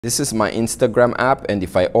This is my Instagram app, and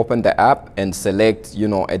if I open the app and select,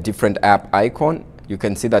 a different app icon, you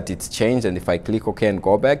can see that it's changed. And if I click OK and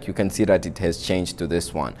go back, you can see that it has changed to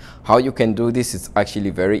this one. How you can do this is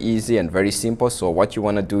actually very easy and very simple. So what you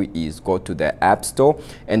want to do is go to the App Store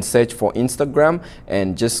and search for Instagram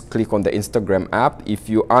and just click on the Instagram app. If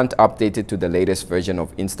you aren't updated to the latest version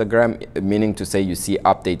of Instagram, meaning to say you see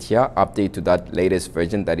update here, update to that latest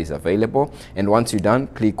version that is available. And once you're done,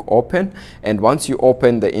 click open. And once you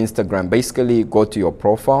open the Instagram, basically go to your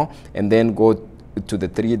profile and then go to the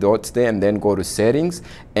three dots there and then go to settings.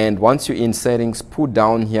 And once you're in settings, pull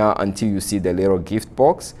down here until you see the little gift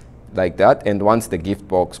box like that. And once the gift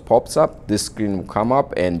box pops up, this screen will come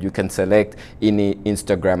up and you can select any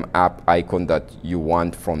Instagram app icon that you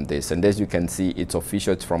want from this. And as you can see, it's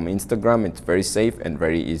official, it's from Instagram. It's very safe and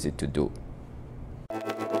very easy to do.